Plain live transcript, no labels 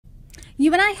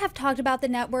You and I have talked about the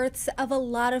net worths of a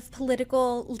lot of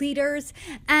political leaders,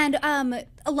 and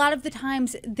a lot of the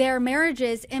times their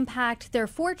marriages impact their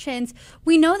fortunes.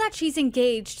 We know that she's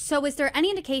engaged, so is there any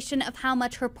indication of how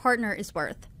much her partner is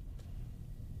worth?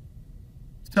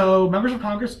 So members of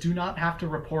Congress do not have to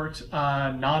report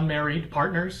non-married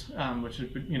partners, which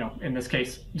in this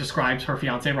case describes her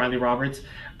fiance Riley Roberts.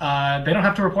 They don't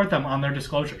have to report them on their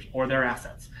disclosures or their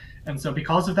assets. And so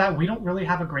because of that, we don't really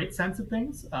have a great sense of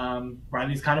things.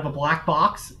 Riley's kind of a black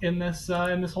box in this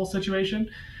whole situation,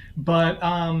 but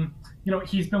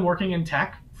he's been working in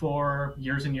tech for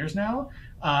years and years now.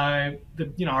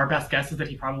 Our best guess is that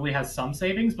he probably has some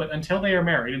savings, but until they are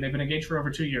married, and they've been engaged for over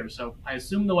 2 years, so I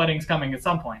assume the wedding's coming at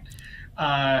some point.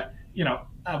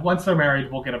 Once they're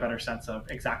married, we'll get a better sense of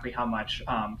exactly how much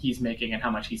he's making and how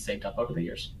much he's saved up over the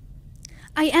years.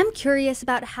 I am curious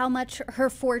about how much her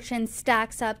fortune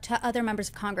stacks up to other members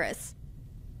of Congress.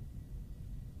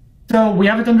 So we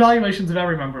haven't done valuations of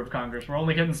every member of Congress. We're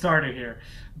only getting started here,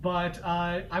 but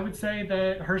I would say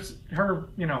that her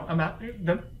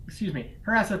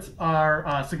assets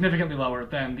are significantly lower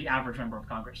than the average member of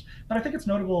Congress. But I think it's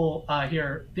notable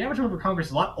here. The average member of Congress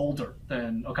is a lot older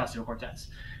than Ocasio-Cortez.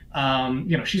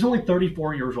 She's only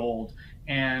 34 years old,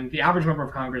 and the average member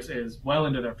of Congress is well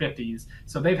into their 50s.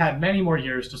 So they've had many more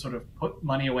years to sort of put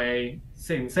money away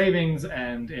in savings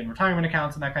and in retirement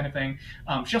accounts and that kind of thing.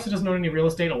 She also doesn't own any real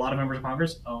estate. A lot of members of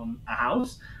Congress own a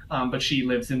house, but she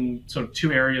lives in sort of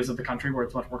two areas of the country where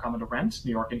it's much more common to rent,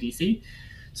 New York and DC.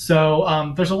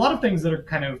 So there's a lot of things that are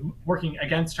kind of working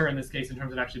against her in this case in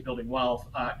terms of actually building wealth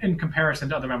in comparison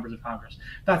to other members of Congress.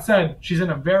 That said, she's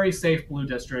in a very safe blue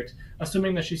district,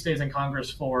 assuming that she stays in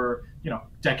Congress for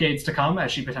decades to come,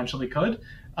 as she potentially could.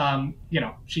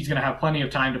 She's going to have plenty of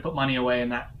time to put money away in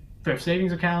that thrift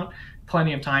savings account,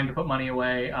 plenty of time to put money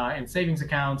away in savings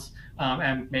accounts,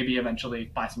 and maybe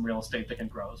eventually buy some real estate that can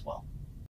grow as well.